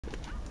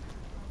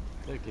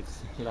Look,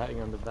 it's lying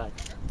on the back.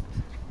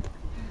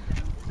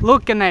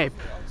 Look, an ape.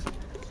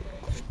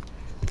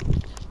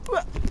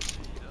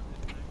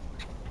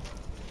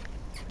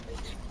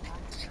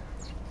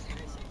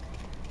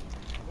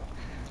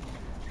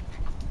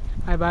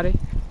 Hi, buddy.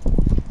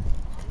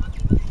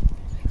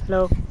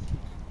 Hello.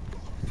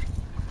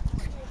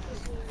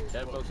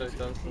 Careful so it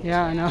don't.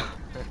 Yeah, I know.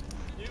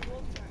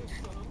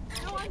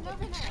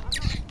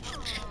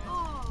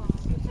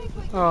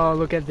 Oh,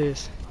 look at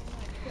this.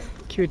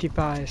 Cutie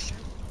pies.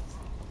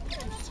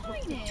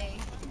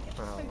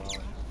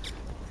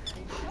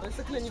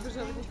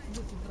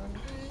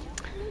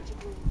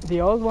 The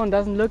old one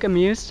doesn't look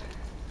amused.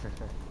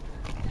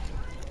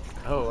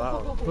 Oh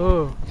wow.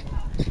 Oh,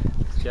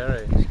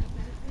 Scary.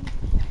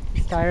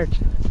 he's tired.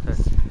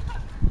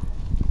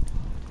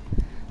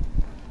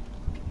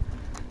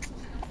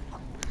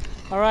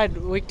 Alright,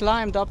 we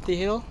climbed up the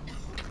hill.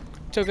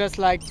 Took us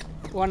like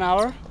 1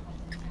 hour.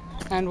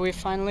 And we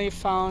finally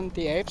found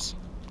the apes.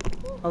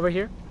 Over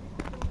here.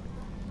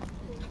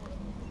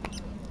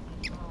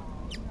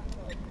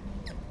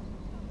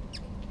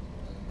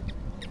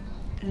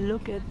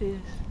 Look at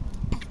this.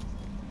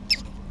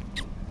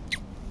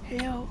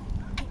 Hello.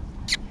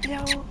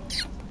 Hello.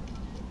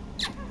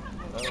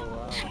 Oh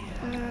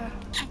wow.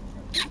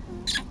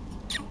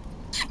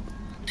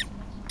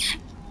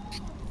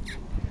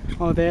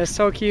 Oh, they're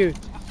so cute.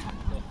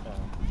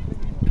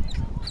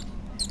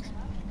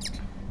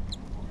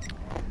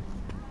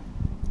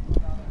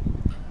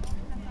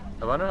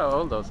 I wonder how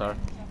old those are.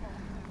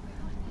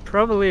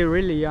 Probably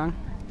really young.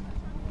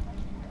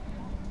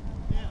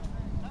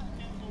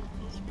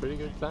 It's a pretty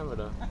good climber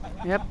though.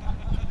 Yep.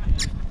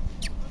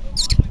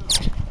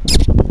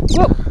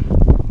 Whoa!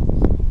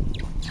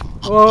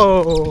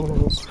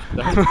 Whoa!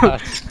 Don't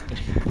touch.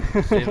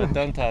 Steven,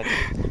 don't touch.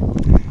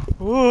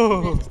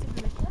 Whoa!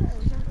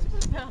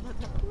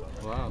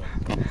 Wow.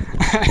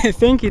 I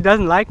think he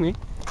doesn't like me.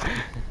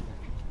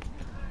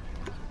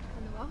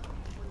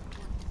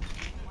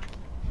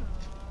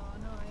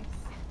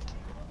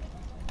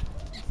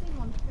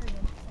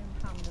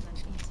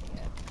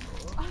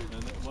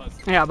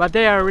 Yeah, but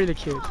they are really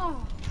cute.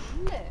 Oh,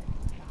 look.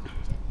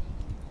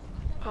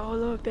 Oh,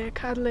 look, they're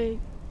cuddling.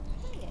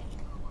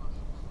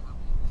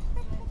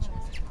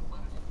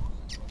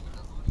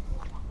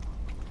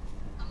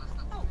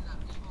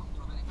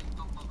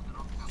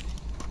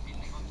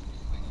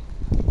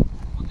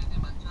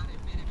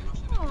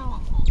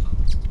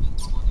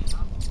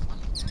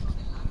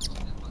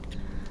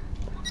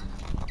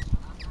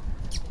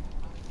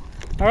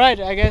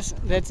 Alright, I guess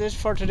that's it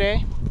for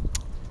today.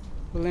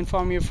 We'll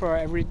inform you for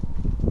every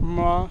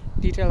more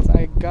details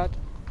I got.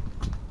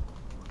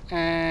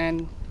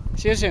 And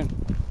see you soon.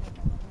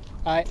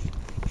 Bye.